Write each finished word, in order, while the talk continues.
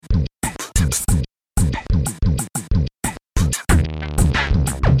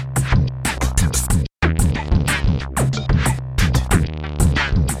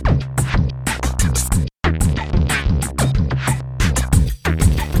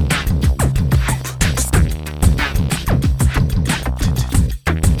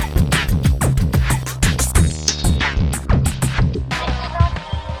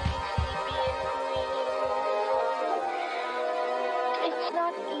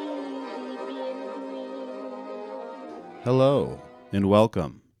Hello, and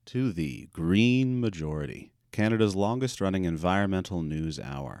welcome to the Green Majority, Canada's longest-running environmental news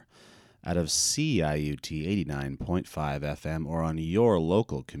hour. Out of CIUT 89.5 FM or on your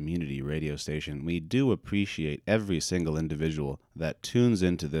local community radio station, we do appreciate every single individual that tunes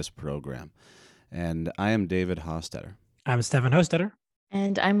into this program. And I am David Hostetter. I'm Stefan Hostetter.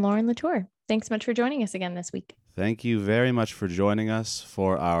 And I'm Lauren Latour. Thanks so much for joining us again this week. Thank you very much for joining us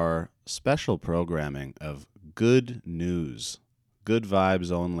for our special programming of good news, good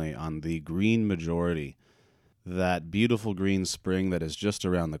vibes only on the Green Majority, that beautiful green spring that is just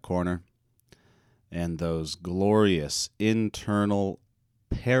around the corner, and those glorious internal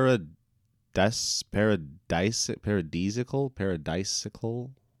paradisiacal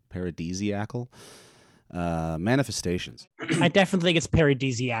manifestations. I definitely think it's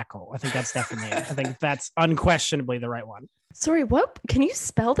paradisiacal. I think that's definitely it. I think that's unquestionably the right one. Sorry, what? Can you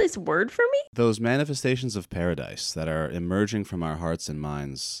spell this word for me? Those manifestations of paradise that are emerging from our hearts and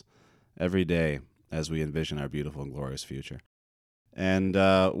minds every day as we envision our beautiful and glorious future. And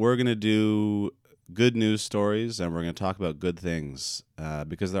we're going to do good news stories, and we're going to talk about good things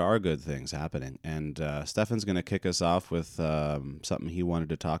because there are good things happening. And Stefan's going to kick us off with something he wanted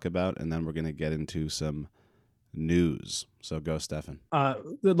to talk about, and then we're going to get into some news. So go, Stefan.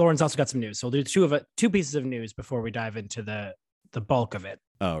 Lauren's also got some news. So we'll do two pieces of news before we dive into the bulk of it.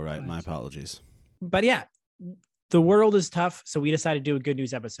 Oh, right. My apologies. But yeah, the world is tough, so we decided to do a good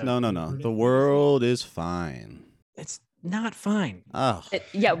news episode. No. The world is fine. It's not fine. Oh.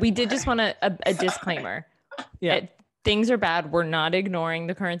 Yeah, we did just want a disclaimer. Yeah. Things are bad. We're not ignoring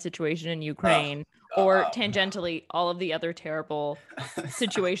the current situation in Ukraine or tangentially all of the other terrible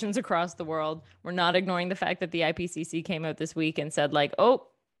situations across the world. We're not ignoring the fact that the IPCC came out this week and said like, oh,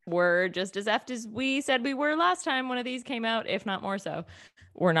 we're just as effed as we said we were last time one of these came out, if not more so.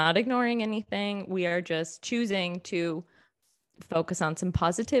 We're not ignoring anything. We are just choosing to focus on some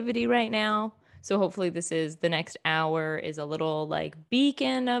positivity right now. So hopefully the next hour is a little like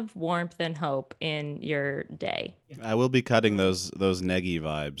beacon of warmth and hope in your day. I will be cutting those neggy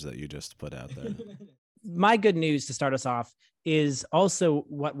vibes that you just put out there. My good news to start us off is also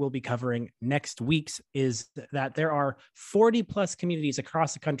what we'll be covering next week's is that there are 40 plus communities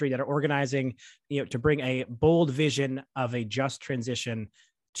across the country that are organizing, to bring a bold vision of a just transition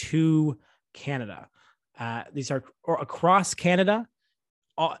to Canada. These are across Canada.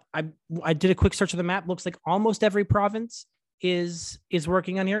 I did a quick search of the map. Looks like almost every province is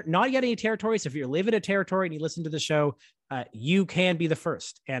working on here. Not yet any territories. If you live in a territory and you listen to the show, you can be the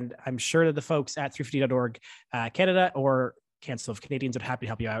first. And I'm sure that the folks at 350.org Canada or Council of Canadians would happy to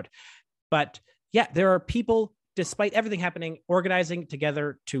help you out. But yeah, there are people, despite everything happening, organizing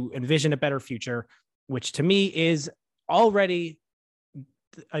together to envision a better future, which to me is already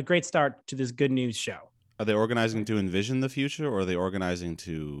a great start to this good news show. Are they organizing to envision the future, or are they organizing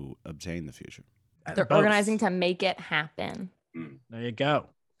to obtain the future? They're Both. organizing to make it happen. There you go.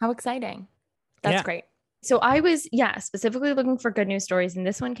 How exciting. That's Yeah. great. So I was, specifically looking for good news stories. And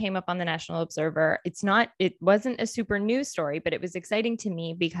this one came up on the National Observer. It wasn't a super news story, but it was exciting to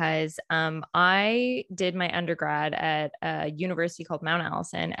me because I did my undergrad at a university called Mount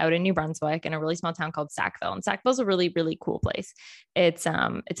Allison out in New Brunswick in a really small town called Sackville. And Sackville's a really, really cool place. It's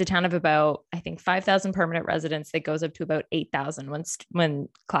a town of about, I think, 5,000 permanent residents that goes up to about 8,000 when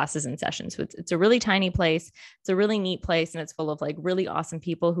class is in session. So it's a really tiny place. It's a really neat place. And it's full of like really awesome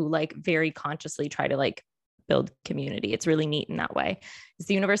people who like very consciously try to like build community. It's really neat in that way. Is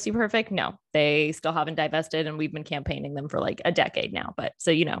the university perfect? No, they still haven't divested, and we've been campaigning them for like a decade now. But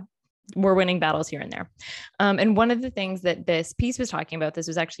so, we're winning battles here and there. And one of the things that this piece was talking about, this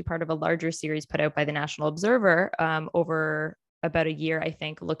was actually part of a larger series put out by the National Observer over about a year, I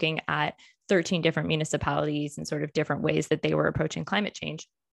think, looking at 13 different municipalities and sort of different ways that they were approaching climate change.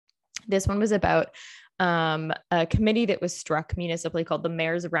 This one was about a committee that was struck municipally called the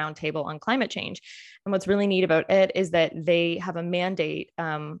Mayor's Roundtable on Climate Change. And what's really neat about it is that they have a mandate,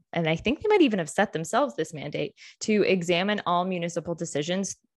 and I think they might even have set themselves this mandate to examine all municipal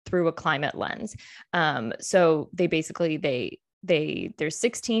decisions through a climate lens. So they basically, there's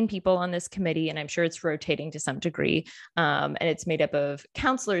 16 people on this committee, and I'm sure it's rotating to some degree. And it's made up of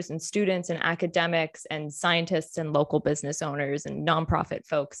counselors and students and academics and scientists and local business owners and nonprofit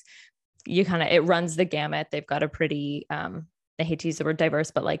folks. It runs the gamut. They've got a pretty, I hate to use the word diverse,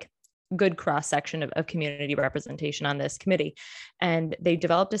 but like good cross section of community representation on this committee. And they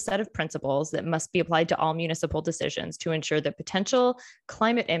developed a set of principles that must be applied to all municipal decisions to ensure that potential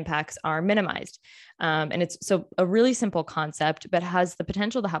climate impacts are minimized. And it's so a really simple concept, but has the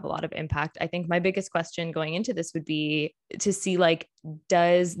potential to have a lot of impact. I think my biggest question going into this would be to see, like,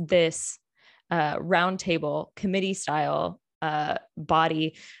 does this roundtable committee style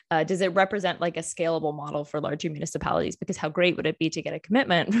body, does it represent like a scalable model for larger municipalities? Because how great would it be to get a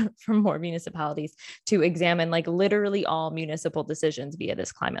commitment from more municipalities to examine like literally all municipal decisions via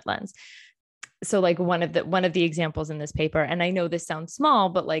this climate lens? So like one of the examples in this paper, and I know this sounds small,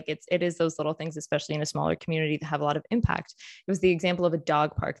 but like it is those little things, especially in a smaller community, that have a lot of impact. It was the example of a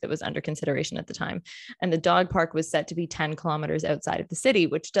dog park that was under consideration at the time. And the dog park was set to be 10 kilometers outside of the city,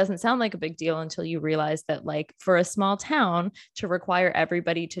 which doesn't sound like a big deal until you realize that like for a small town to require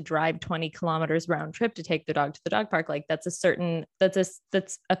everybody to drive 20 kilometers round trip to take the dog to the dog park, like that's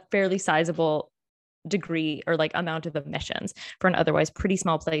a fairly sizable degree or like amount of emissions for an otherwise pretty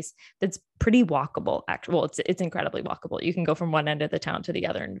small place that's pretty walkable. Well, it's incredibly walkable. You can go from one end of the town to the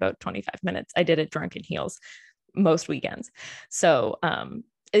other in about 25 minutes. I did it drunk in heels most weekends. So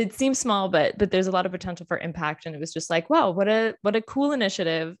it seems small, but there's a lot of potential for impact. And it was just like, wow, what a cool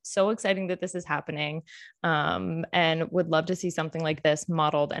initiative. So exciting that this is happening. And would love to see something like this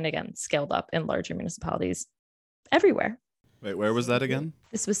modeled and again scaled up in larger municipalities everywhere. Wait, where was that again?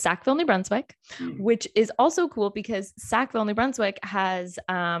 This was Sackville, New Brunswick, which is also cool because Sackville, New Brunswick has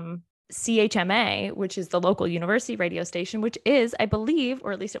CHMA, which is the local university radio station, which is, I believe,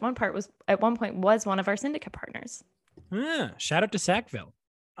 or at least at one point was one of our syndicate partners. Shout out to Sackville.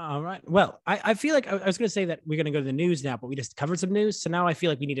 All right. Well, I feel like I was going to say that we're going to go to the news now, but we just covered some news. So now I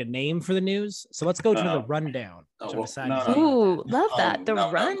feel like we need a name for the news. So let's go to the rundown. Ooh, love that. The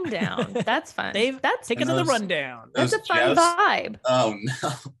rundown. That's fun. Dave, take another rundown. That's a fun vibe. Oh,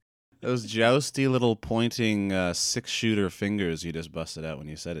 no. Those jousty little pointing 6-shooter fingers you just busted out when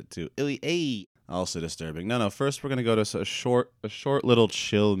you said it too. Also disturbing. No. First, we're gonna go to a short little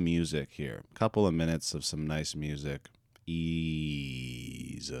chill music here. A couple of minutes of some nice music.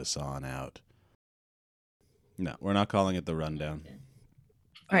 Ease us on out. No, we're not calling it the rundown.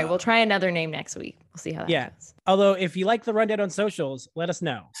 All right, we'll try another name next week. We'll see how that goes. Although, if you like the rundown on socials, let us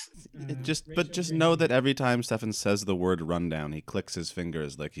know. Just know that every time Stefan says the word rundown, he clicks his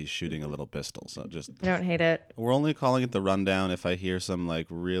fingers like he's shooting a little pistol. So I don't hate it. We're only calling it the rundown if I hear some like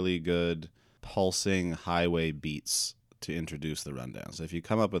really good pulsing highway beats to introduce the rundown. So if you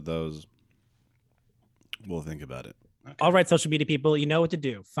come up with those, we'll think about it. Okay. All right, social media people, you know what to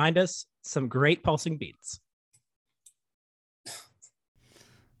do. Find us some great pulsing beats.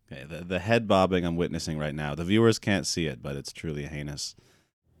 Okay, the head bobbing I'm witnessing right now. The viewers can't see it, but it's truly heinous.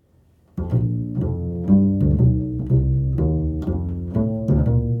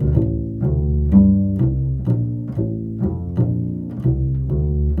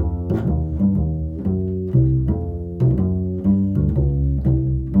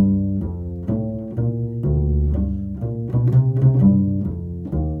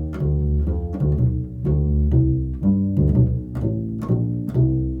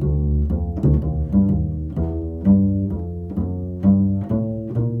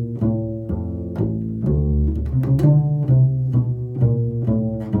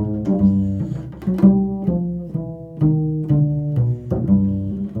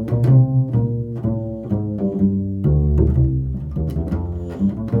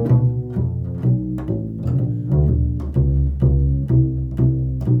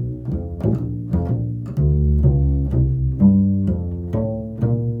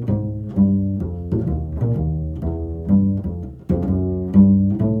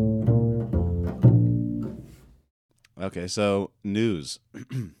 Okay, so news.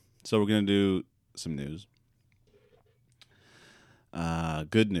 So we're going to do some news.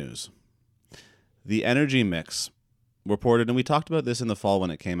 Good news. The energy mix reported, and we talked about this in the fall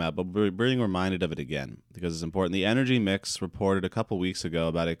when it came out, but we're being reminded of it again because it's important. The energy mix reported a couple weeks ago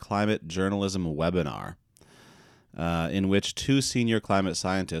about a climate journalism webinar in which 2 senior climate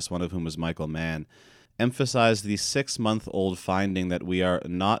scientists, one of whom was Michael Mann, emphasized the 6-month-old finding that we are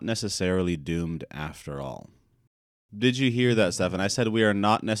not necessarily doomed after all. Did you hear that, Stefan? I said we are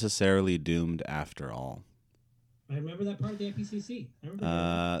not necessarily doomed after all. I remember that part of the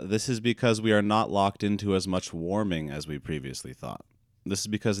IPCC. This is because we are not locked into as much warming as we previously thought. This is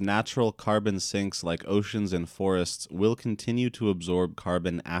because natural carbon sinks like oceans and forests will continue to absorb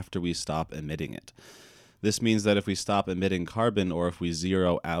carbon after we stop emitting it. This means that if we stop emitting carbon or if we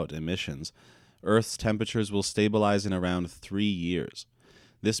zero out emissions, Earth's temperatures will stabilize in around 3 years.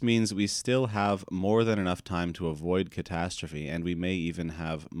 This means we still have more than enough time to avoid catastrophe, and we may even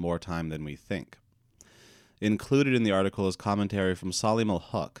have more time than we think. Included in the article is commentary from Salim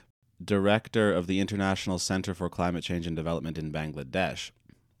Al-Huq, director of the International Center for Climate Change and Development in Bangladesh,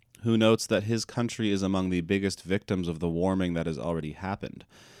 who notes that his country is among the biggest victims of the warming that has already happened,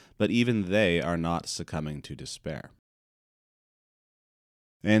 but even they are not succumbing to despair.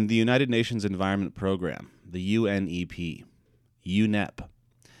 And the United Nations Environment Programme, the UNEP, UNEP,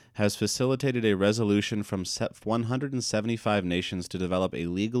 has facilitated a resolution from 175 nations to develop a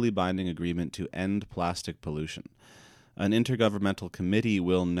legally binding agreement to end plastic pollution. An intergovernmental committee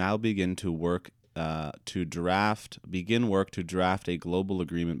will now begin work to draft a global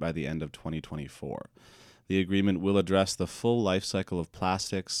agreement by the end of 2024. The agreement will address the full life cycle of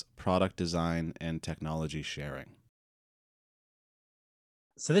plastics, product design, and technology sharing.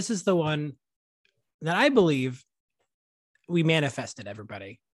 So this is the one that I believe we manifested,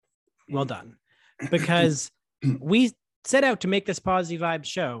 everybody. Well done. Because we set out to make this Positive Vibes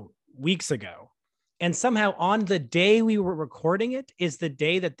show weeks ago. And somehow on the day we were recording it is the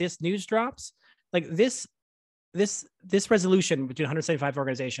day that this news drops. Like this resolution between 175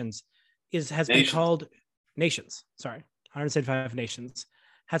 organizations has been called nations. Sorry, 175 nations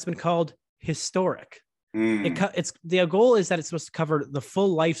has been called historic. It's the goal is that it's supposed to cover the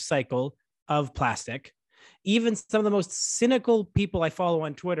full life cycle of plastic. Even some of the most cynical people I follow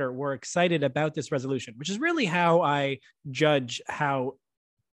on Twitter were excited about this resolution, which is really how I judge how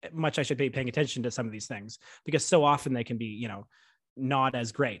much I should be paying attention to some of these things, because so often they can be, not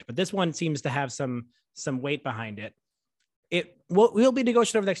as great. But this one seems to have some weight behind it. It will be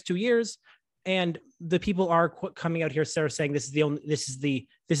negotiated over the next 2 years, and the people are coming out here saying this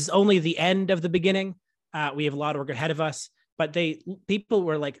is only the end of the beginning. We have a lot of work ahead of us. But people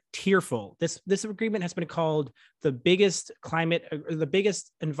were like tearful. This agreement has been called the biggest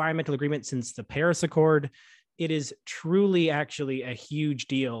environmental agreement since the Paris Accord. It is truly actually a huge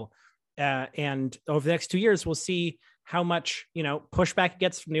deal. And over the next 2 years, we'll see how much pushback it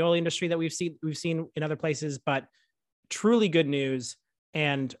gets from the oil industry that we've seen in other places. But truly good news,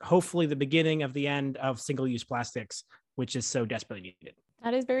 and hopefully the beginning of the end of single-use plastics, which is so desperately needed.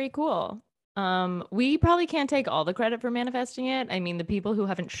 That is very cool. We probably can't take all the credit for manifesting it. I mean, the people who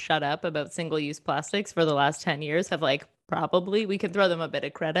haven't shut up about single-use plastics for the last 10 years have probably, we can throw them a bit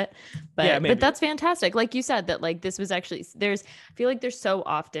of credit, but yeah, but that's fantastic. Like you said, that this was actually, I feel like there's so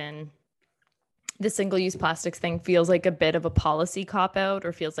often the single-use plastics thing feels like a bit of a policy cop-out,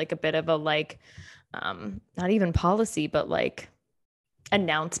 or feels like a bit of a not even policy, but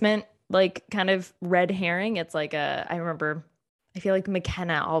announcement, kind of red herring. It's I feel like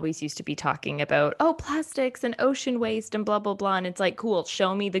McKenna always used to be talking about, plastics and ocean waste and blah, blah, blah. And it's cool,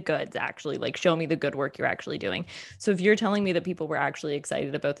 show me the goods, actually. Show me the good work you're actually doing. So if you're telling me that people were actually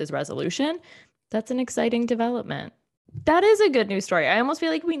excited about this resolution, that's an exciting development. That is a good news story. I almost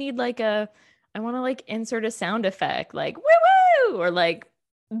feel like we need I want to insert a sound effect, woo woo, or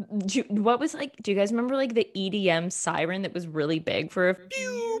what was do you guys remember the EDM siren that was really big for a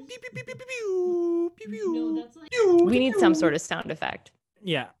pew, pew, pew, pew, pew, pew, pew, pew. No, that's we need some sort of sound effect.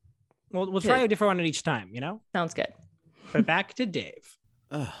 Yeah. We'll try a different one each time, Sounds good. But back to Dave.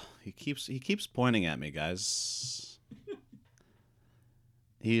 He keeps pointing at me, guys.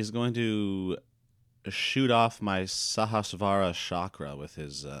 He is going to shoot off my Sahasrara chakra with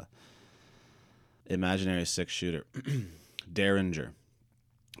his imaginary 6-shooter. Derringer.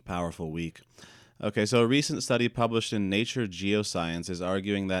 Powerful weak. Okay, so a recent study published in Nature Geoscience is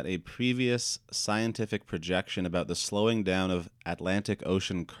arguing that a previous scientific projection about the slowing down of Atlantic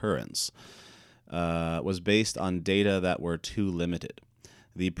Ocean currents was based on data that were too limited.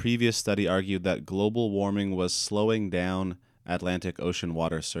 The previous study argued that global warming was slowing down Atlantic Ocean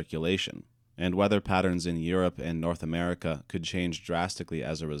water circulation, and weather patterns in Europe and North America could change drastically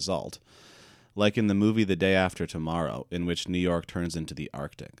as a result. Like in the movie The Day After Tomorrow, in which New York turns into the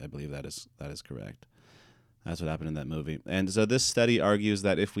Arctic. I believe that is correct. That's what happened in that movie. And so this study argues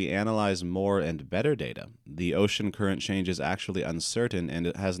that if we analyze more and better data, the ocean current change is actually uncertain, and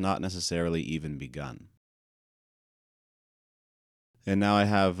it has not necessarily even begun. And now I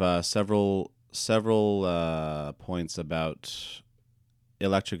have several points about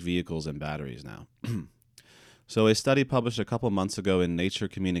electric vehicles and batteries now. So a study published a couple months ago in Nature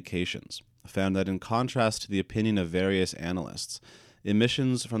Communications found that in contrast to the opinion of various analysts,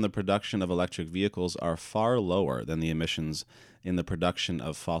 emissions from the production of electric vehicles are far lower than the emissions in the production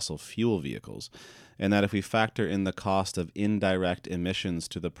of fossil fuel vehicles, and that if we factor in the cost of indirect emissions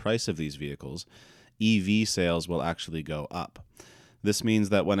to the price of these vehicles, EV sales will actually go up. This means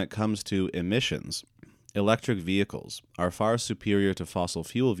that when it comes to emissions, electric vehicles are far superior to fossil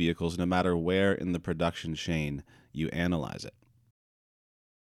fuel vehicles no matter where in the production chain you analyze it.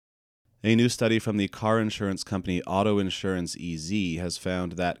 A new study from the car insurance company Auto Insurance EZ has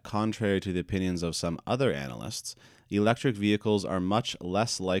found that, contrary to the opinions of some other analysts, electric vehicles are much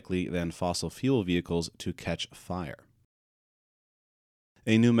less likely than fossil fuel vehicles to catch fire.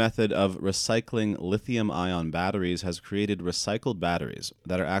 A new method of recycling lithium-ion batteries has created recycled batteries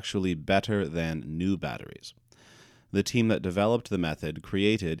that are actually better than new batteries. The team that developed the method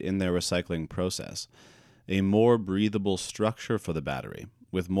created, in their recycling process, a more breathable structure for the battery,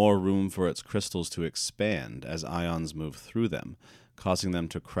 with more room for its crystals to expand as ions move through them, causing them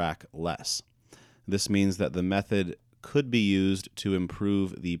to crack less. This means that the method could be used to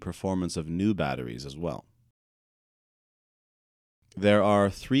improve the performance of new batteries as well. There are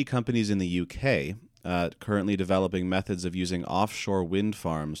 3 companies in the UK currently developing methods of using offshore wind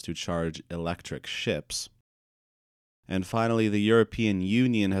farms to charge electric ships. And finally, the European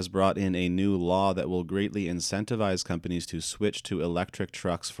Union has brought in a new law that will greatly incentivize companies to switch to electric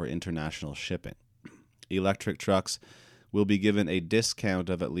trucks for international shipping. Electric trucks will be given a discount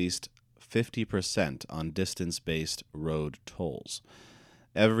of at least 50% on distance-based road tolls.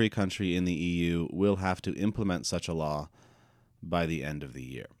 Every country in the EU will have to implement such a law by the end of the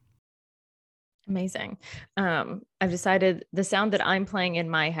year. Amazing. I've decided the sound that I'm playing in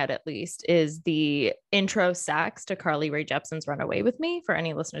my head, at least, is the intro sax to Carly Rae Jepsen's Run Away With Me, for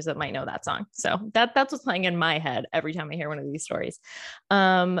any listeners that might know that song. So that's what's playing in my head every time I hear one of these stories.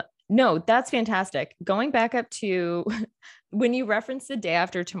 No, that's fantastic. Going back up to when you reference The Day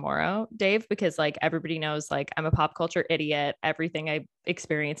After Tomorrow, Dave, because like everybody knows, like I'm a pop culture idiot. Everything I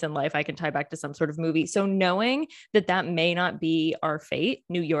experience in life, I can tie back to some sort of movie. So knowing that that may not be our fate,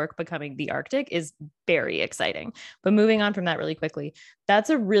 New York becoming the Arctic, is very exciting. But moving on from that really quickly, that's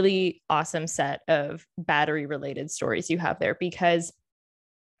a really awesome set of battery related stories you have there, because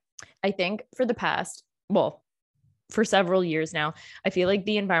I think for several years now, I feel like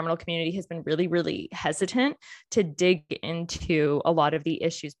the environmental community has been really, really hesitant to dig into a lot of the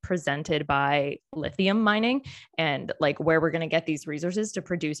issues presented by lithium mining and like where we're going to get these resources to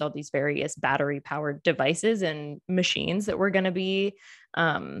produce all these various battery powered devices and machines that we're going to be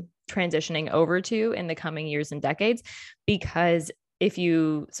transitioning over to in the coming years and decades. Because if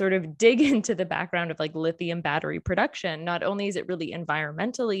you sort of dig into the background of like lithium battery production, not only is it really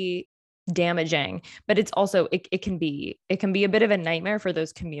environmentally damaging, but it's also it can be a bit of a nightmare for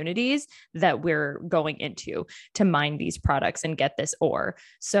those communities that we're going into to mine these products and get this ore.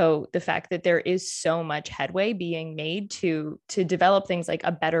 So the fact that there is so much headway being made to develop things like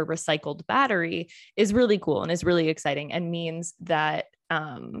a better recycled battery is really cool and is really exciting, and means that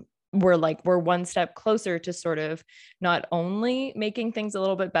we're one step closer to sort of not only making things a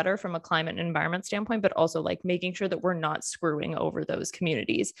little bit better from a climate and environment standpoint, but also like making sure that we're not screwing over those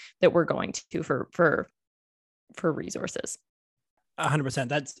communities that we're going to for resources. 100%.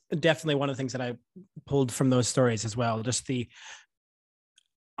 That's definitely one of the things that I pulled from those stories as well. Just the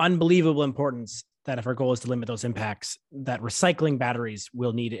unbelievable importance that if our goal is to limit those impacts, that recycling batteries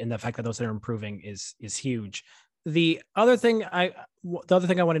will need, and the fact that those are improving is huge. The other thing I want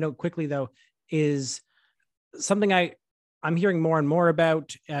to note quickly, though, is something I'm hearing more and more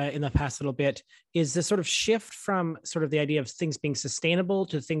about in the past little bit, is this sort of shift from sort of the idea of things being sustainable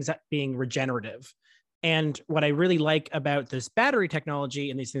to things that being regenerative. And what I really like about this battery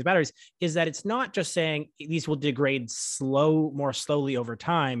technology and these things batteries is that it's not just saying these will degrade more slowly over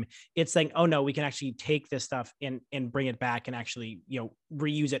time. It's saying, oh no, we can actually take this stuff and bring it back and actually,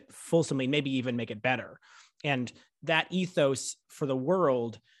 reuse it fulsomely, maybe even make it better. And that ethos for the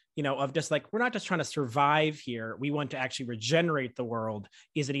world, of just like, we're not just trying to survive here, we want to actually regenerate the world,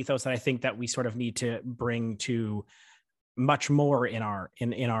 is an ethos that I think that we sort of need to bring to much more in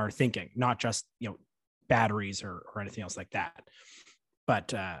our thinking, not just, batteries or anything else like that.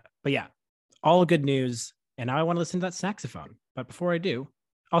 But yeah, all good news. And now I want to listen to that saxophone. But before I do,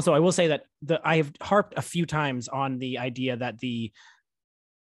 also, I will say that I have harped a few times on the idea that the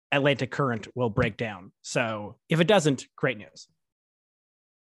Atlantic current will break down. So if it doesn't, great news.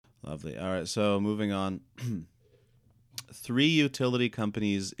 Lovely. All right. So moving on, 3 utility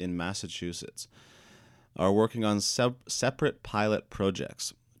companies in Massachusetts are working on separate pilot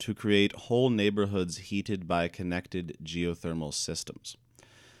projects to create whole neighborhoods heated by connected geothermal systems.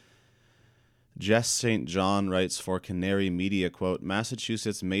 Jess St. John writes for Canary Media, quote,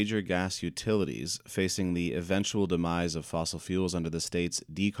 Massachusetts major gas utilities, facing the eventual demise of fossil fuels under the state's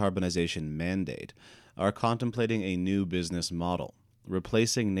decarbonization mandate, are contemplating a new business model,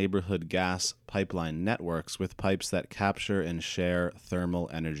 replacing neighborhood gas pipeline networks with pipes that capture and share thermal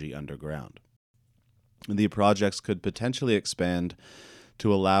energy underground. The projects could potentially expand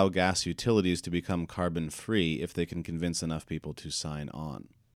to allow gas utilities to become carbon-free if they can convince enough people to sign on.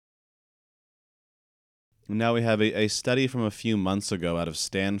 Now we have a study from a few months ago out of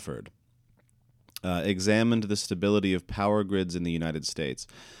Stanford, examined the stability of power grids in the United States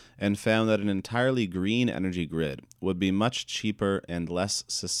and found that an entirely green energy grid would be much cheaper and less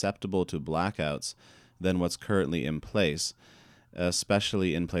susceptible to blackouts than what's currently in place,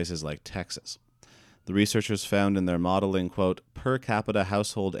 especially in places like Texas. The researchers found in their modeling, quote, per capita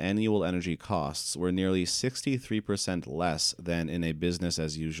household annual energy costs were nearly 63% less than in a business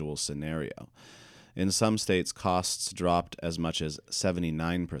as usual scenario. In some states, costs dropped as much as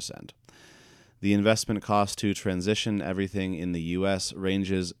 79%. The investment cost to transition everything in the U.S.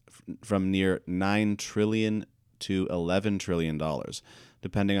 ranges from near $9 trillion to $11 trillion,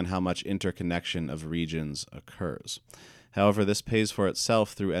 depending on how much interconnection of regions occurs. However, this pays for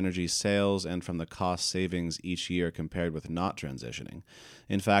itself through energy sales and from the cost savings each year compared with not transitioning.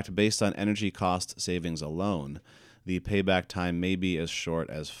 In fact, based on energy cost savings alone, the payback time may be as short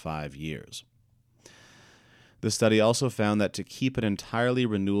as 5 years. The study also found that to keep an entirely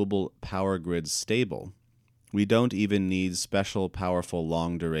renewable power grid stable, we don't even need special, powerful,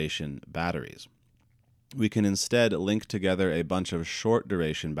 long-duration batteries. We can instead link together a bunch of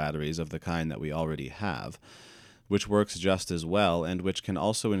short-duration batteries of the kind that we already have, which works just as well and which can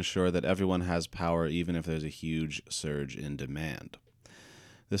also ensure that everyone has power even if there's a huge surge in demand.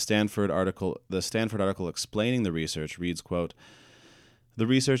 The Stanford article explaining the research reads, quote, the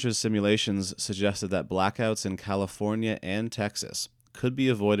researchers' simulations suggested that blackouts in California and Texas could be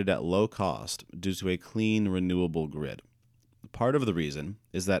avoided at low cost due to a clean, renewable grid. Part of the reason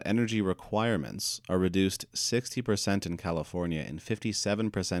is that energy requirements are reduced 60% in California and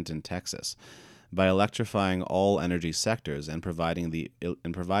 57% in Texas by electrifying all energy sectors and providing the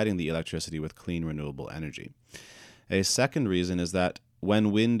electricity with clean, renewable energy. A second reason is that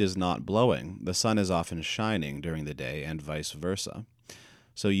when wind is not blowing, the sun is often shining during the day and vice versa.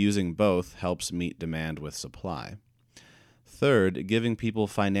 So using both helps meet demand with supply. Third, giving people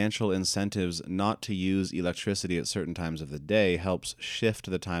financial incentives not to use electricity at certain times of the day helps shift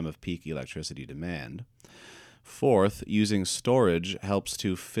the time of peak electricity demand. Fourth, using storage helps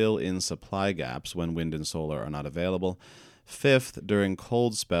to fill in supply gaps when wind and solar are not available. Fifth, during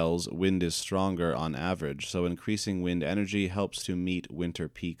cold spells, wind is stronger on average, so increasing wind energy helps to meet winter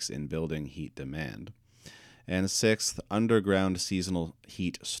peaks in building heat demand. And sixth, underground seasonal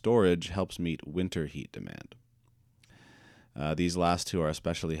heat storage helps meet winter heat demand. These last two are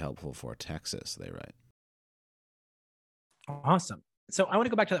especially helpful for Texas, they write. Awesome. So I want to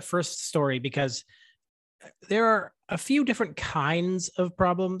go back to that first story because there are a few different kinds of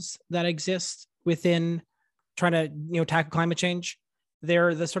problems that exist within trying to, tackle climate change. There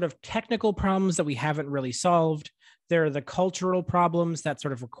are the sort of technical problems that we haven't really solved. There are the cultural problems that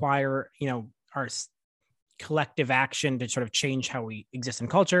sort of require, our collective action to sort of change how we exist in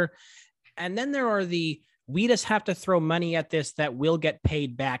culture. And then there are we just have to throw money at this that will get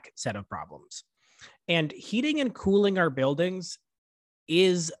paid back set of problems. And heating and cooling our buildings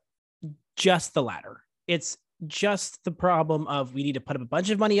is just the latter. It's just the problem of we need to put up a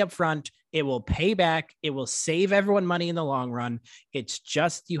bunch of money up front. It will pay back. It will save everyone money in the long run. It's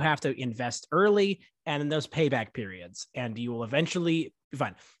just you have to invest early and in those payback periods, and you will eventually be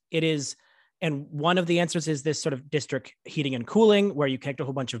fine. It is, and one of the answers is this sort of district heating and cooling, where you connect a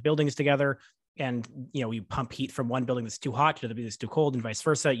whole bunch of buildings together, and you pump heat from one building that's too hot to the building that's too cold, and vice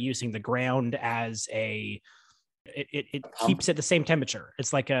versa, using the ground as it keeps it the same temperature.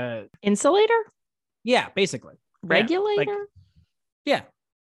 It's like a insulator. Yeah, basically. Regulator. Yeah.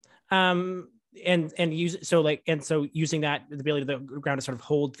 And using that, the ability of the ground to sort of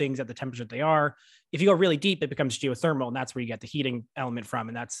hold things at the temperature that they are. If you go really deep, it becomes geothermal, and that's where you get the heating element from,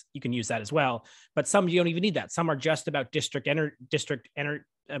 and you can use that as well. But some you don't even need that. Some are just about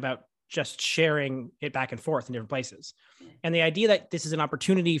about just sharing it back and forth in different places. And the idea that this is an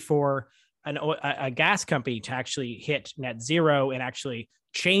opportunity for a gas company to actually hit net zero and actually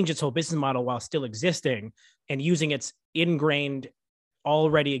change its whole business model while still existing and using its ingrained,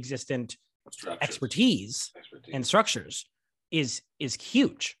 already existent expertise and structures is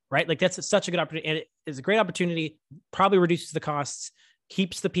huge, right? Like that's such a good opportunity, and it is a great opportunity. Probably reduces the costs,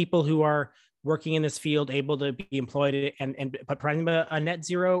 keeps the people who are working in this field able to be employed, and providing a net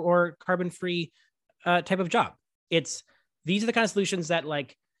zero or carbon free type of job. These are the kind of solutions that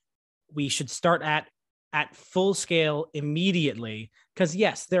we should start at full scale immediately. Because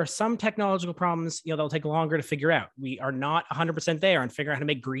yes, there are some technological problems, that'll take longer to figure out. We are not 100% there and figure out how to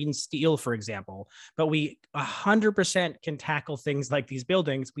make green steel, for example, but we 100% can tackle things like these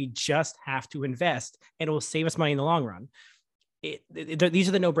buildings. We just have to invest, and it will save us money in the long run. These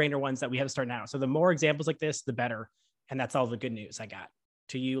are the no-brainer ones that we have to start now. So the more examples like this, the better. And that's all the good news I got.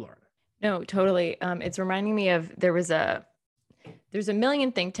 To you, Lauren. No, totally. It's reminding me of, there was a there's a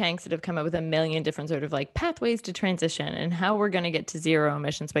million think tanks that have come up with a million different sort of like pathways to transition and how we're going to get to zero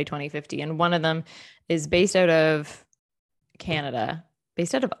emissions by 2050. And one of them is based out of Canada,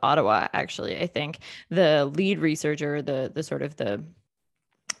 based out of Ottawa, actually. I think the lead researcher, the sort of the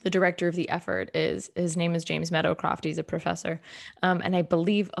director of the effort, is his name is James Meadowcroft. He's a professor. And I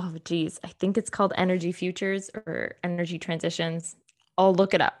believe, I think it's called Energy Futures or Energy Transitions. I'll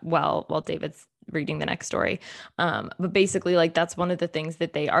look it up while David's reading the next story. But basically, like, that's one of the things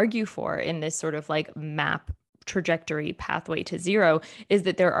that they argue for in this sort of like map trajectory pathway to zero, is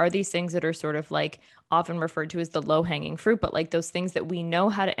that there are these things that are sort of like often referred to as the low hanging fruit, but like those things that we know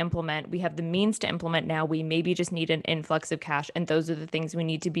how to implement, we have the means to implement now, we maybe just need an influx of cash, and those are the things we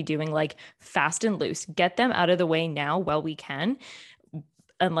need to be doing like fast and loose, get them out of the way now while we can.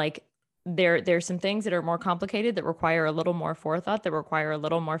 And like there's some things that are more complicated, that require a little more forethought, that require a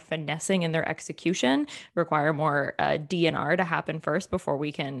little more finessing in their execution, require more DNR to happen first before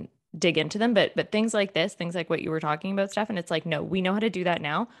we can dig into them. But things like this, things like what you were talking about, Steph, and it's like, no, we know how to do that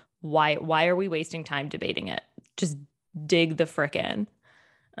now. Why are we wasting time debating it? Just dig the frick in.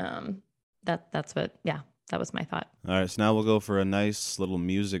 That's what, yeah, that was my thought. All right, so now we'll go for a nice little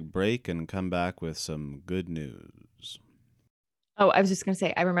music break and come back with some good news. Oh, I was just going to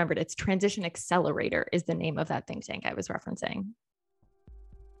say, I remembered, it's Transition Accelerator is the name of that think tank I was referencing.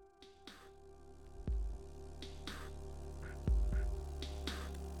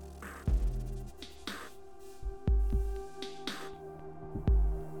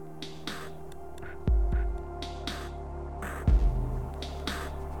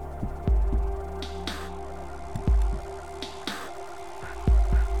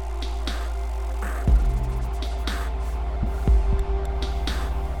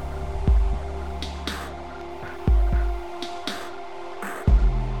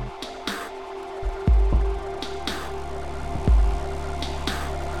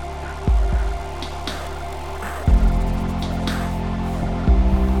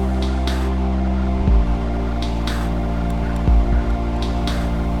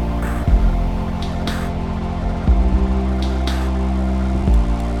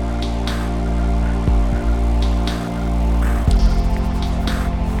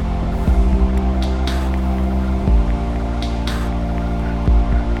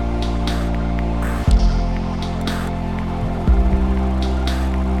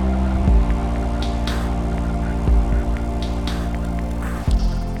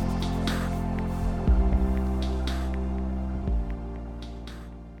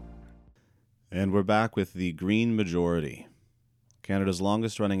 And we're back with the Green Majority, Canada's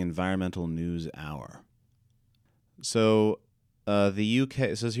longest-running environmental news hour. So, the UK.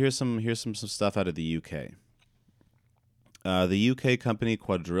 It says here's some stuff out of the UK. The UK company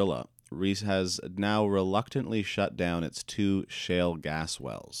Quadrilla has now reluctantly shut down its 2 shale gas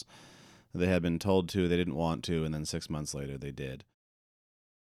wells. They had been told to, they didn't want to, and then 6 months later they did.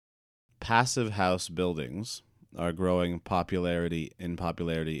 Passive house buildings are growing popularity in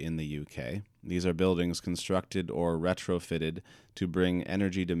the UK. These are buildings constructed or retrofitted to bring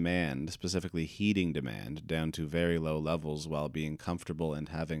energy demand, specifically heating demand, down to very low levels while being comfortable and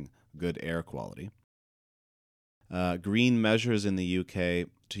having good air quality. Green measures in the UK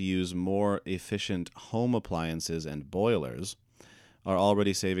to use more efficient home appliances and boilers are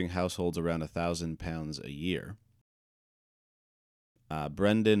already saving households around £1,000 a year.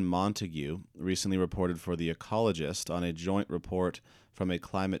 Brendan Montague recently reported for The Ecologist on a joint report from a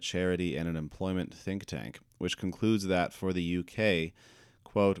climate charity and an employment think tank, which concludes that for the UK,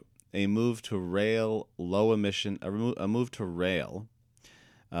 quote, a move to rail low emissions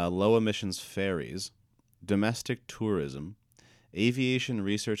ferries, domestic tourism, aviation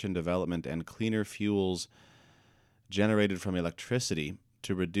research and development, and cleaner fuels generated from electricity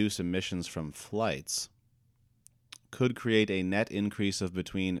to reduce emissions from flights could create a net increase of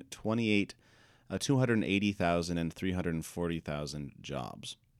between 280,000 and 340,000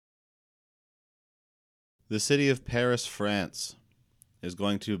 jobs. The city of Paris, France, is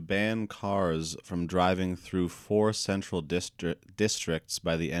going to ban cars from driving through 4 central districts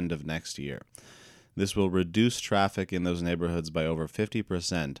by the end of next year. This will reduce traffic in those neighborhoods by over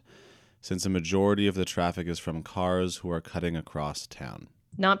 50%, since a majority of the traffic is from cars who are cutting across town.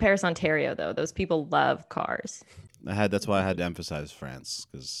 Not Paris, Ontario, though. Those people love cars. That's why I had to emphasize France,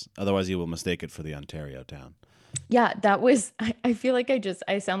 because otherwise you will mistake it for the Ontario town. Yeah, that was, I feel like I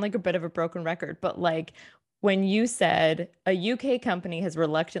sound like a bit of a broken record, but like when you said a UK company has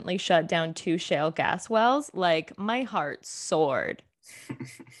reluctantly shut down 2 shale gas wells, like my heart soared.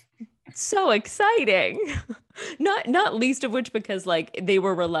 So exciting. Not least of which because like they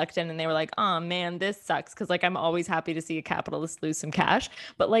were reluctant and they were like, oh man, this sucks. Cause like I'm always happy to see a capitalist lose some cash.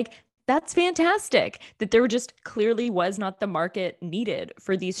 But like that's fantastic that there just clearly was not the market needed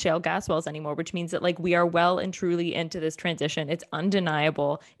for these shale gas wells anymore, which means that like we are well and truly into this transition. It's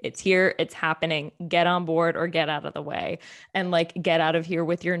undeniable. It's here, it's happening. Get on board or get out of the way. And like get out of here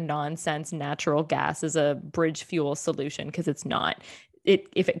with your nonsense natural gas as a bridge fuel solution because it's not.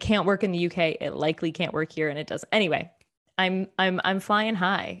 If it can't work in the UK, it likely can't work here, and it doesn't. Anyway, I'm flying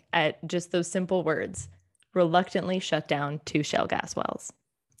high at just those simple words. Reluctantly shut down 2 shale gas wells.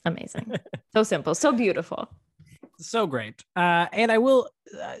 Amazing. So simple, so beautiful. So great. And I will,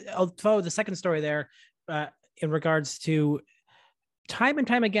 I'll throw the second story there in regards to time and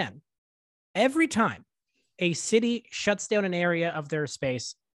time again. Every time a city shuts down an area of their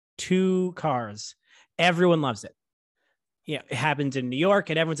space to cars, everyone loves it. Yeah, it happens in New York,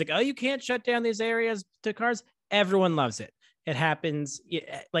 and everyone's like, "Oh, you can't shut down these areas to cars." Everyone loves it. It happens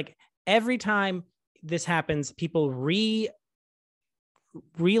like every time this happens, people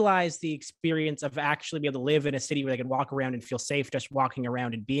realize the experience of actually be able to live in a city where they can walk around and feel safe just walking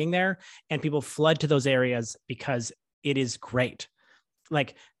around and being there. And people flood to those areas because it is great.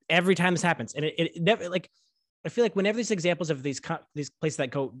 Like every time this happens, and it never like I feel like whenever these examples of these places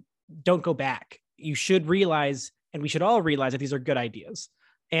that don't go back, you should realize. And we should all realize that these are good ideas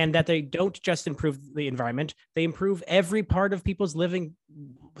and that they don't just improve the environment. They improve every part of people's living,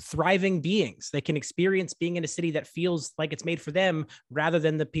 thriving beings. They can experience being in a city that feels like it's made for them rather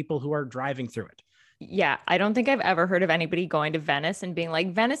than the people who are driving through it. Yeah, I don't think I've ever heard of anybody going to Venice and being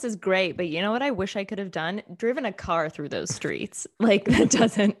like, Venice is great, but you know what I wish I could have done? Driven a car through those streets. Like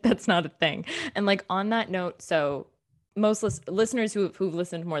that's not a thing. And like on that note, so most listeners who've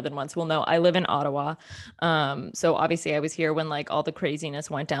listened more than once will know I live in Ottawa. So obviously I was here when like all the craziness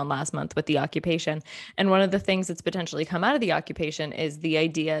went down last month with the occupation. And one of the things that's potentially come out of the occupation is the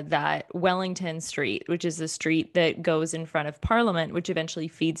idea that Wellington Street, which is a street that goes in front of Parliament, which eventually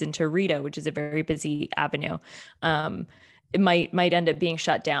feeds into Rideau, which is a very busy avenue, it might end up being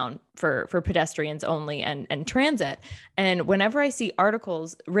shut down for pedestrians only and transit. And whenever I see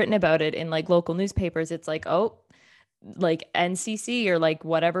articles written about it in like local newspapers, it's like, oh, like NCC or like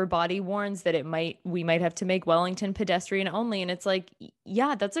whatever body warns that we might have to make Wellington pedestrian only. And it's like,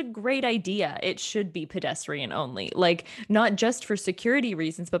 yeah, that's a great idea. It should be pedestrian only, like not just for security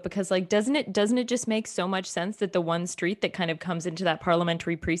reasons, but because like, doesn't it just make so much sense that the one street that kind of comes into that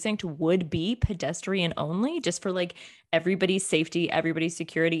parliamentary precinct would be pedestrian only just for like everybody's safety, everybody's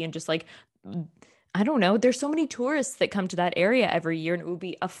security, and just like, I don't know. There's so many tourists that come to that area every year, and it would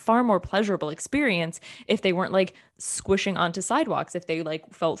be a far more pleasurable experience if they weren't like squishing onto sidewalks, if they like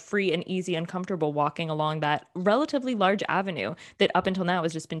felt free and easy and comfortable walking along that relatively large avenue that up until now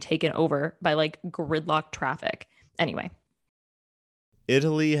has just been taken over by like gridlock traffic. Anyway.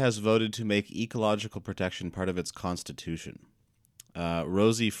 Italy has voted to make ecological protection part of its constitution.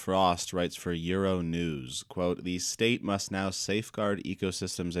 Rosie Frost writes for Euro News, quote, "The state must now safeguard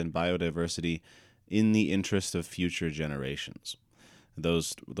ecosystems and biodiversity in the interest of future generations."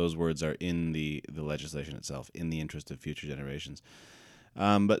 Those words are in the legislation itself, in the interest of future generations.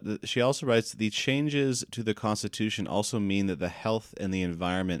 She also writes, "The changes to the Constitution also mean that the health and the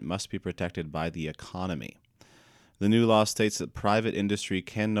environment must be protected by the economy. The new law states that private industry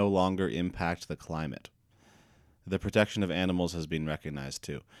can no longer impact the climate. The protection of animals has been recognized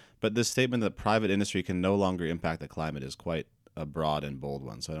too. But this statement that private industry can no longer impact the climate is quite a broad and bold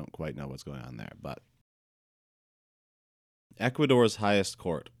one, so I don't quite know what's going on there. But Ecuador's highest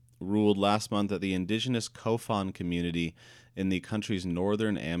court ruled last month that the indigenous Kofan community in the country's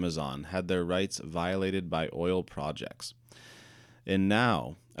northern Amazon had their rights violated by oil projects. And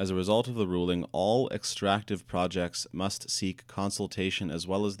now, as a result of the ruling, all extractive projects must seek consultation as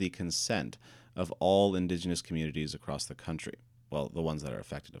well as the consent of all indigenous communities across the country. Well, the ones that are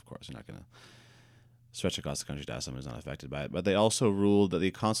affected, of course. You're not going to stretch across the country to ask someone who's not affected by it. But they also ruled that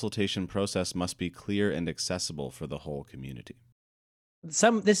the consultation process must be clear and accessible for the whole community. This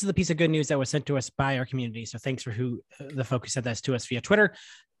is the piece of good news that was sent to us by our community. So thanks for the folk who sent this to us via Twitter.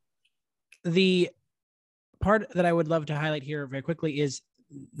 The part that I would love to highlight here very quickly is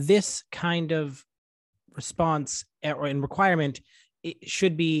this kind of response or in requirement. It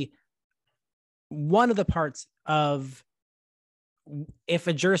should be one of the parts of if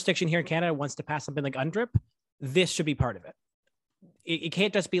a jurisdiction here in Canada wants to pass something like UNDRIP, this should be part of it. It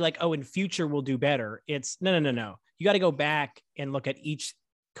can't just be like, oh, in future we'll do better. It's no. You got to go back and look at each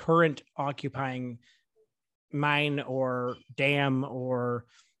current occupying mine or dam or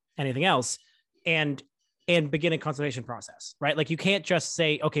anything else. And and begin a consultation process, right? Like you can't just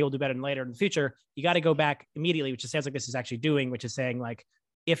say, okay, we'll do better later in the future. You got to go back immediately, which it sounds like this is actually doing, which is saying like,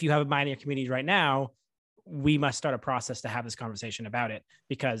 if you have a mine in your community right now, we must start a process to have this conversation about it,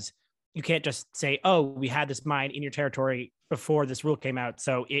 because you can't just say, oh, we had this mine in your territory before this rule came out,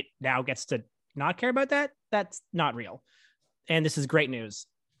 so it now gets to not care about that. That's not real. And this is great news.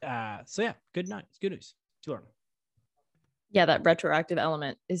 So yeah, good news to learn. Yeah, that retroactive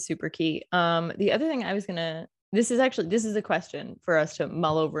element is super key. The other thing I was this is a question for us to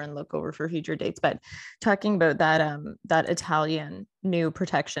mull over and look over for future dates, but talking about that Italian new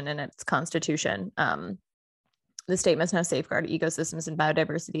protection in its constitution, the state must now safeguard ecosystems and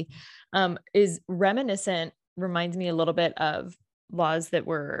biodiversity, reminds me a little bit of laws that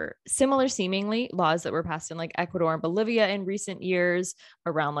were similar, seemingly laws that were passed in like Ecuador and Bolivia in recent years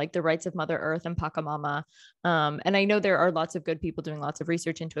around like the rights of Mother Earth and Pachamama. And I know there are lots of good people doing lots of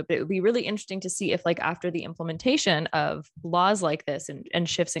research into it, but it would be really interesting to see if like after the implementation of laws like this and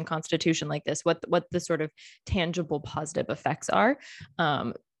shifts in constitution like this, what the sort of tangible positive effects are.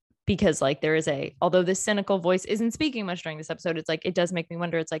 Because like there is although this cynical voice isn't speaking much during this episode, it's like, it does make me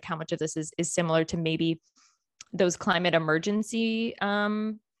wonder, it's like how much of this is similar to maybe those climate emergency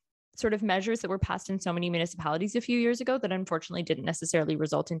sort of measures that were passed in so many municipalities a few years ago that unfortunately didn't necessarily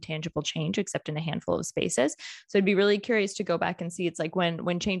result in tangible change except in a handful of spaces. So I'd be really curious to go back and see, it's like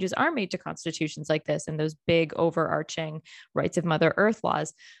when changes are made to constitutions like this and those big overarching rights of Mother Earth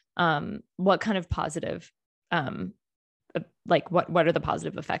laws, what kind of positive, like what are the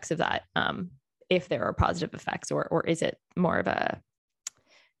positive effects of that? If there are positive effects, or is it more of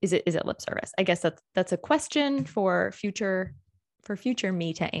is it lip service? I guess that's a question for future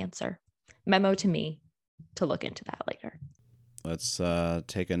me to answer. Memo to me to look into that later. Let's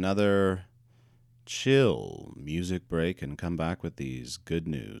take another chill music break and come back with these good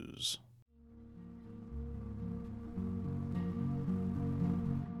news.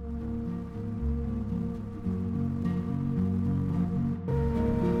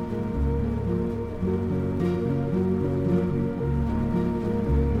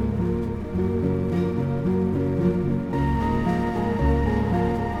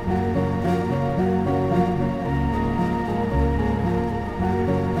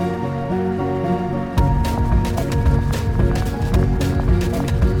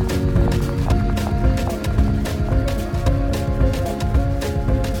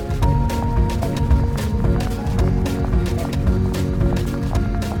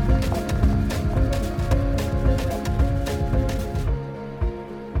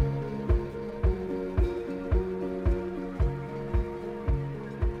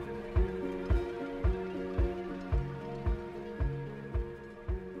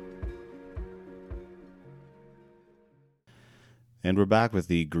 And we're back with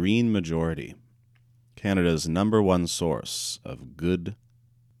the Green Majority, Canada's #1 source of good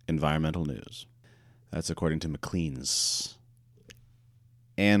environmental news. That's according to Maclean's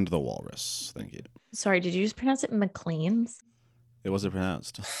and The Walrus. Thank you. Sorry, did you just pronounce it Maclean's? It wasn't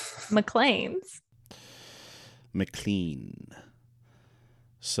pronounced. Maclean's. McLean.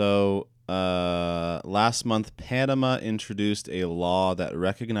 So last month, Panama introduced a law that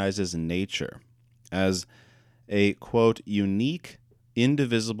recognizes nature as a, quote, unique,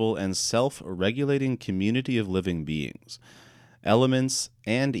 indivisible, and self-regulating community of living beings, elements,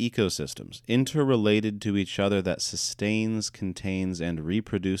 and ecosystems interrelated to each other that sustains, contains, and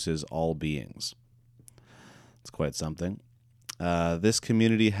reproduces all beings. It's quite something. This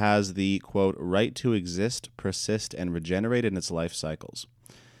community has the, quote, right to exist, persist, and regenerate its life cycles.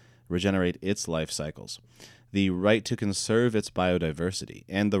 The right to conserve its biodiversity,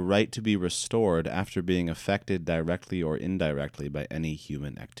 and the right to be restored after being affected directly or indirectly by any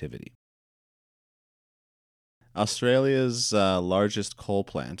human activity. Australia's largest coal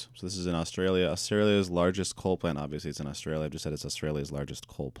plant, so this is in Australia, Australia's largest coal plant, obviously it's in Australia, I've just said it's Australia's largest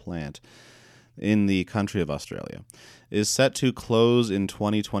coal plant, in the country of Australia, is set to close in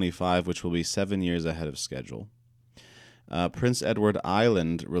 2025, which will be 7 years ahead of schedule. Prince Edward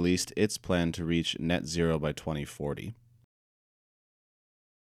Island released its plan to reach net zero by 2040.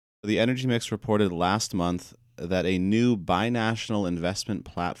 The Energy Mix reported last month that a new binational investment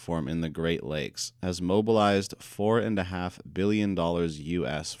platform in the Great Lakes has mobilized $4.5 billion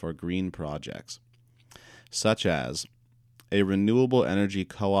US for green projects, such as a renewable energy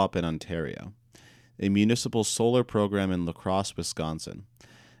co-op in Ontario, a municipal solar program in La Crosse, Wisconsin,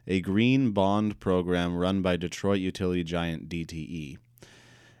 a green bond program run by Detroit utility giant DTE,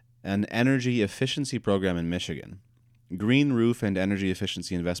 an energy efficiency program in Michigan, green roof and energy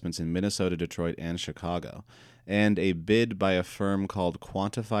efficiency investments in Minnesota, Detroit, and Chicago, and a bid by a firm called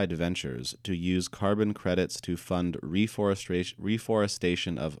Quantified Ventures to use carbon credits to fund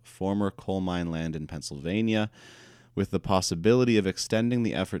reforestation of former coal mine land in Pennsylvania, with the possibility of extending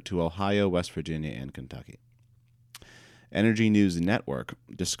the effort to Ohio, West Virginia, and Kentucky. Energy News Network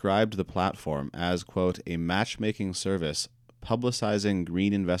described the platform as, quote, a matchmaking service publicizing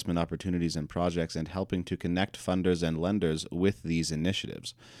green investment opportunities and projects and helping to connect funders and lenders with these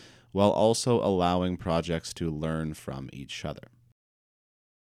initiatives, while also allowing projects to learn from each other.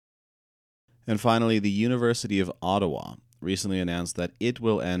 And finally, the University of Ottawa recently announced that it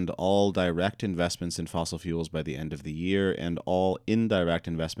will end all direct investments in fossil fuels by the end of the year and all indirect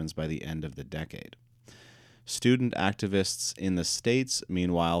investments by the end of the decade. Student activists in the States,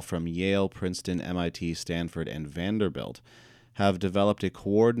 meanwhile, from Yale, Princeton, MIT, Stanford, and Vanderbilt, have developed a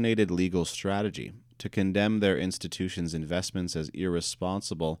coordinated legal strategy to condemn their institutions' investments as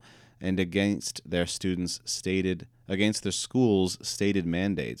irresponsible and against their schools' stated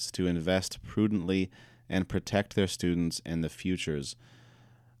mandates to invest prudently and protect their students and the futures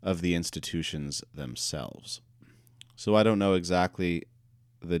of the institutions themselves. So I don't know exactly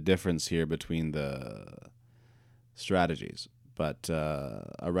the difference here between the strategies, but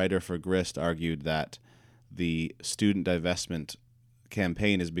a writer for Grist argued that the student divestment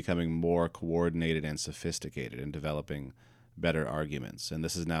campaign is becoming more coordinated and sophisticated and developing better arguments. And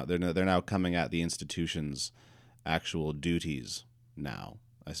this is now they're now coming at the institution's actual duties now,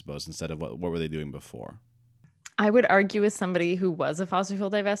 I suppose, instead of what were they doing before. I would argue as somebody who was a fossil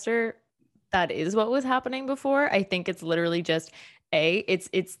fuel divester, that is what was happening before. I think it's literally just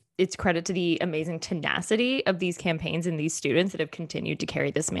it's credit to the amazing tenacity of these campaigns and these students that have continued to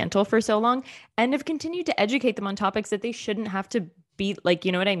carry this mantle for so long and have continued to educate them on topics that they shouldn't have to be, like,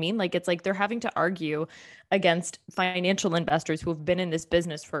 you know what I mean? Like, it's like they're having to argue against financial investors who have been in this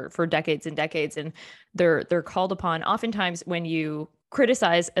business for decades and decades. And they're called upon oftentimes when you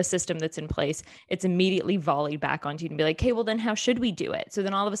criticize a system that's in place, it's immediately volleyed back onto you and be like, okay, well then how should we do it? So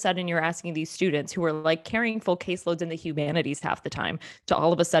then all of a sudden you're asking these students who are like carrying full caseloads in the humanities half the time to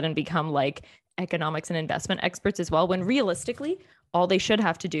all of a sudden become like economics and investment experts as well, when realistically, all they should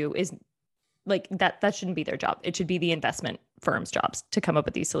have to do is like that shouldn't be their job. It should be the investment firms' jobs to come up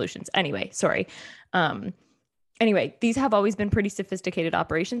with these solutions. Anyway, sorry. Anyway, these have always been pretty sophisticated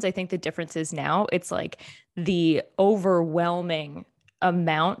operations. I think the difference is now it's like the overwhelming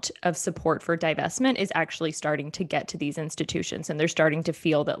amount of support for divestment is actually starting to get to these institutions, and they're starting to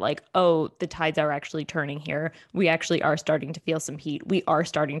feel that like, oh, the tides are actually turning here. We actually are starting to feel some heat. We are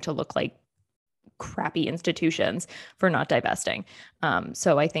starting to look like crappy institutions for not divesting.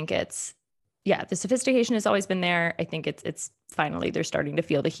 So I think the sophistication has always been there. I think it's finally they're starting to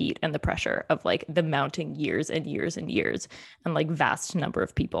feel the heat and the pressure of like the mounting years and years and years and like vast number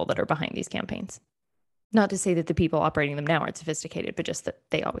of people that are behind these campaigns. Not to say that the people operating them now aren't sophisticated, but just that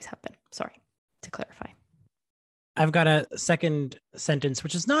they always have been. Sorry, to clarify. I've got a second sentence,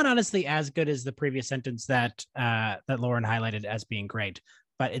 which is not honestly as good as the previous sentence that Lauren highlighted as being great,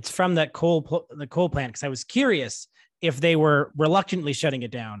 but it's from the coal plant, because I was curious if they were reluctantly shutting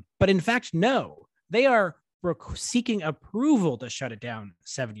it down. But in fact, no, they are seeking approval to shut it down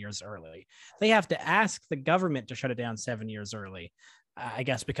 7 years early. They have to ask the government to shut it down 7 years early, I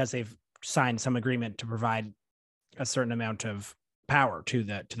guess, because they've signed some agreement to provide a certain amount of power to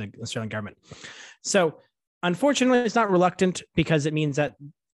the Australian government. So unfortunately, it's not reluctant, because it means that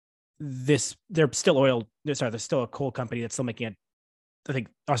there's still a coal company that's still making it. I think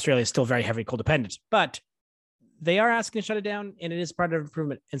Australia is still very heavy coal dependent, but they are asking to shut it down, and it is part of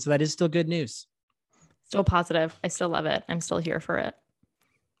improvement. And so that is still good news. Still positive. I still love it. I'm still here for it.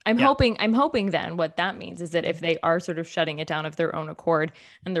 I'm hoping then what that means is that if they are sort of shutting it down of their own accord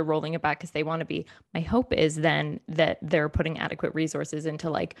and they're rolling it back because they want to be, my hope is then that they're putting adequate resources into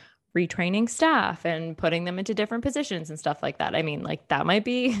like retraining staff and putting them into different positions and stuff like that. I mean, like that might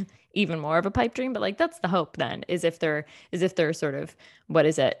be even more of a pipe dream, but like that's the hope then, is if they're sort of,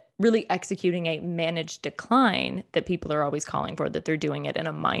 really executing a managed decline that people are always calling for, that they're doing it in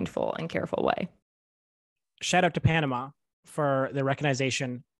a mindful and careful way. Shout out to Panama for the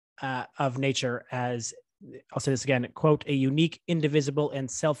recognition of nature as, I'll say this again, quote, a unique, indivisible, and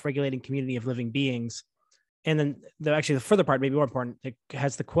self-regulating community of living beings. And then the further part, maybe more important, it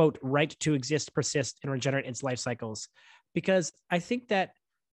has the quote, right to exist, persist, and regenerate its life cycles. Because I think that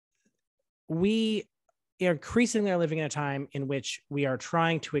we increasingly are living in a time in which we are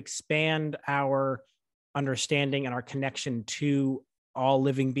trying to expand our understanding and our connection to all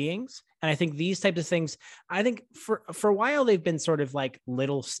living beings. And I think these types of things, I think for a while, they've been sort of like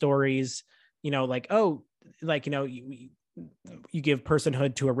little stories, like, oh, like, you give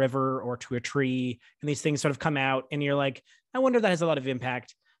personhood to a river or to a tree, and these things sort of come out, and you're like, I wonder if that has a lot of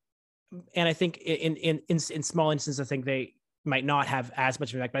impact. And I think in small instances, I think they might not have as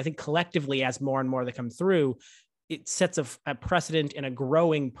much impact, but I think collectively, as more and more that come through, it sets a precedent and a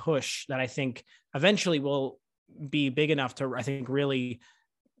growing push that I think eventually will be big enough to, I think, really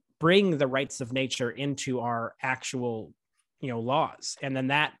bring the rights of nature into our actual, laws. And then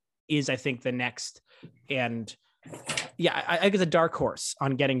that is, I think, the next, and yeah, I think it's a dark horse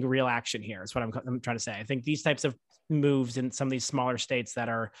on getting real action here is what I'm trying to say. I think these types of moves in some of these smaller states that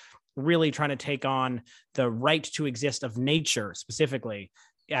are really trying to take on the right to exist of nature specifically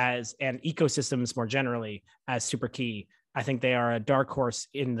as, and ecosystems more generally, as super key. I think they are a dark horse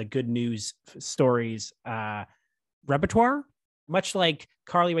in the good news stories repertoire, much like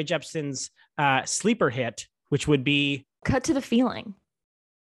Carly Rae Jepsen's sleeper hit, which would be Cut to the Feeling.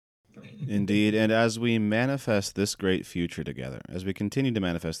 Indeed. And as we manifest this great future together, as we continue to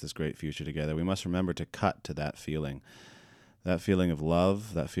manifest this great future together, we must remember to cut to that feeling of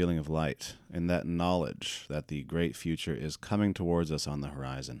love, that feeling of light, and that knowledge that the great future is coming towards us on the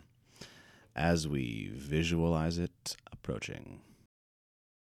horizon as we visualize it approaching.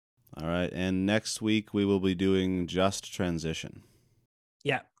 All right. And next week we will be doing Just Transition.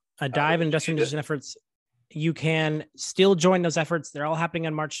 Yeah, a dive in just transition efforts. You can still join those efforts. They're all happening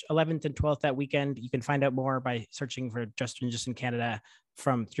on March 11th and 12th that weekend. You can find out more by searching for Just Transition Canada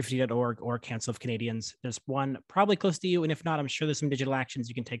from 350.org or Council of Canadians. There's one probably close to you. And if not, I'm sure there's some digital actions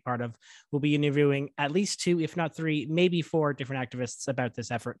you can take part of. We'll be interviewing at least 2, if not 3, maybe 4 different activists about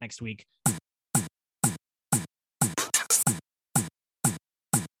this effort next week.